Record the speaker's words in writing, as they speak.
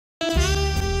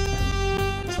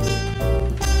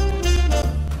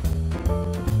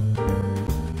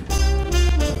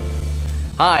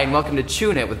Hi, and welcome to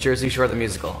Chewin It with Jersey Shore the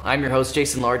Musical. I'm your host,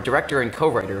 Jason Lord, director and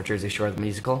co-writer of Jersey Shore the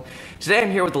Musical. Today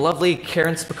I'm here with the lovely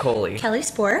Erin Spohrer. Kelly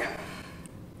Spohrer.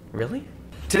 Really?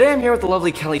 Today I'm here with the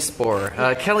lovely Kelly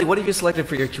Spohrer. Kelly, what have you selected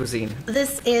for your cuisine?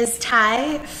 This is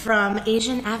Thai from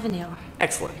Asian Avenue.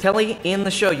 Excellent. Kelly, in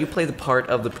the show you play the part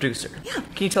of the producer. Yeah.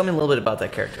 Can you tell me a little bit about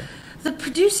that character? The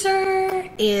producer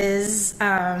is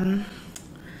kind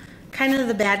of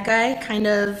the bad guy, kind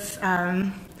of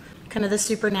the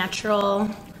supernatural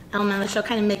element of the show,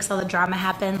 kind of makes all the drama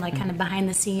happen, like kind of behind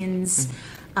the scenes.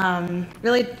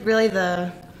 Really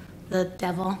the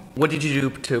devil. What did you do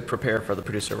to prepare for the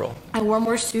producer role? I wore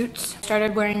more suits,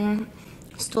 started wearing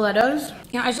stilettos.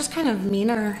 I was just kind of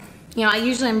meaner. I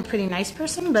usually am a pretty nice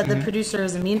person, but the producer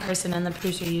is a mean person and the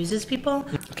producer uses people.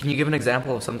 Can you give an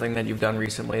example of something that you've done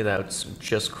recently that's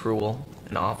just cruel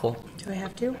and awful? Do I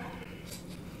have to?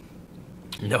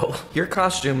 No. Your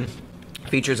costume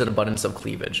features an abundance of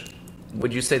cleavage.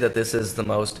 Would you say that this is the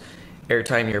most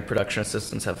airtime your production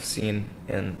assistants have seen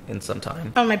in some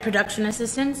time? Oh, my production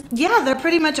assistants? Yeah, they're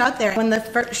pretty much out there. When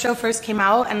the show first came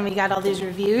out and we got all these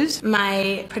reviews,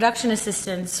 my production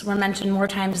assistants were mentioned more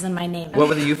times than my name. What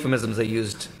were the euphemisms they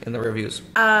used in the reviews?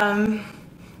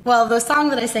 Well, the song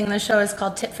that I sang in the show is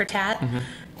called Tit for Tat,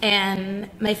 and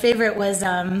my favorite was,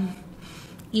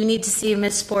 you need to see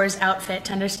Miss Spohrer's outfit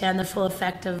to understand the full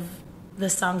effect of the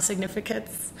song's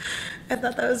significance. I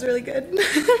thought that was really good.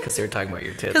 Because they were talking about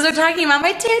your tits. Because they're talking about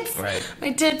my tits. Right.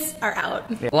 My tits are out.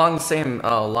 Yeah. Along the same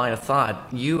line of thought,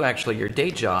 your day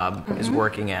job is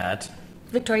working at...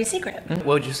 Victoria's Secret. What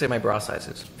would you say my bra size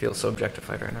is? I feel so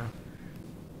objectified right now.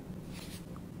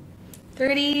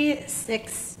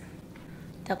 36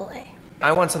 AA.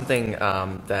 I want something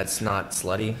that's not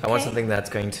slutty. I want something that's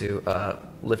going to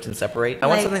lift and separate. I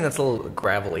want something that's a little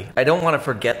gravelly. I don't want to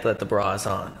forget that the bra is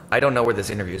on. I don't know where this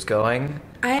interview is going,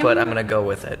 but I'm going to go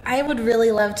with it. I would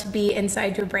really love to be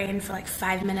inside your brain for like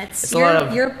 5 minutes. It's a lot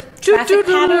of... Your traffic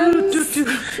patterns.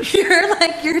 Your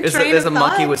train There's a of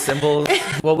monkey thought. with symbols.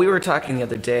 Well, we were talking the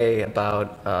other day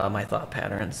about my thought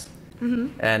patterns.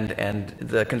 And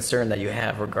the concern that you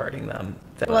have regarding them.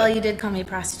 Well, you did call me a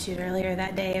prostitute earlier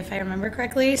that day, if I remember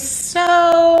correctly,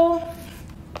 so...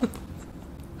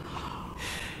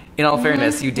 In all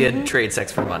fairness, you did trade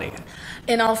sex for money.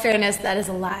 In all fairness, that is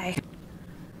a lie.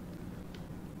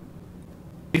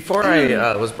 Before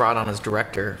I was brought on as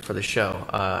director for the show,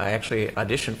 I actually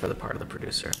auditioned for the part of the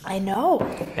producer. I know.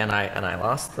 And I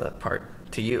lost the part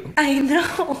to you. I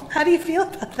know. How do you feel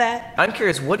about that? I'm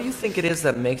curious, what do you think it is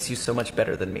that makes you so much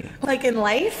better than me? Like in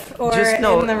life? Or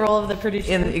in the role of the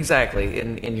producer? Exactly.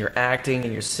 In your acting,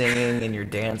 in your singing, in your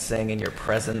dancing, in your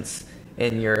presence,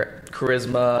 in your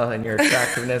charisma, and your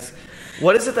attractiveness.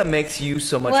 What is it that makes you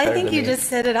so much better than me? Well, I think you just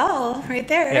said it all right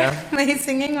there. Yeah? My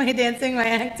singing, my dancing, my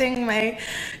acting, my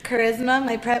charisma,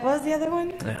 what was the other one?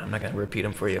 Yeah, I'm not going to repeat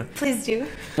them for you. Please do.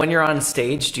 When you're on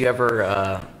stage, do you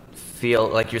ever feel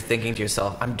like you're thinking to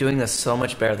yourself, I'm doing this so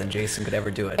much better than Jason could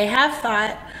ever do it? I have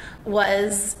thought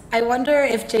I wonder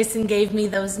if Jason gave me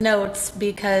those notes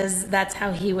because that's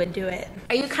how he would do it.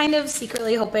 Are you kind of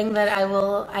secretly hoping that I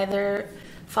will either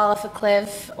fall off a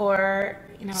cliff or,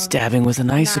 stabbing with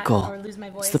an icicle. or lose my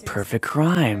voice? It's the perfect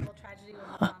crime.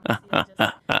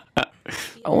 I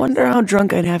wonder how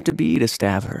drunk I'd have to be to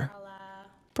stab her.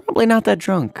 Probably not that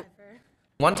drunk.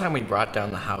 One time we brought down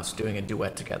the house doing a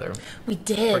duet together. We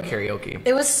did. For karaoke.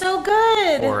 It was so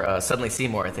good. Or Suddenly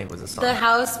Seymour, I think, was a song. The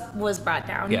house was brought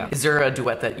down. Yeah. Is there a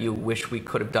duet that you wish we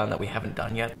could have done that we haven't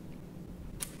done yet?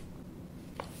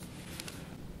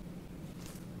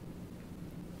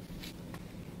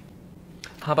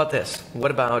 How about this? What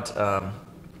about, A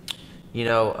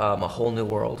Whole New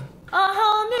World? A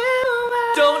whole new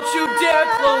world. Don't you dare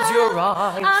close your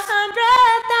eyes.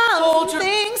 100,000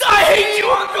 things. I hate you,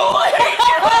 Uncle! I hate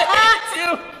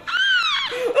you!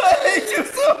 I hate you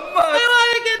so much! I want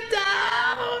to get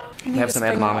down. Have some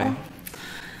edamame.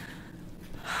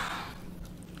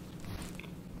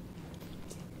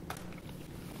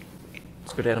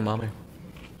 Let's go to edamame.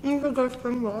 I'm going to go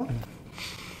spring roll.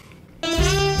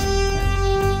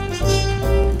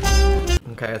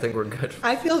 Okay, I think we're good.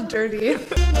 I feel dirty.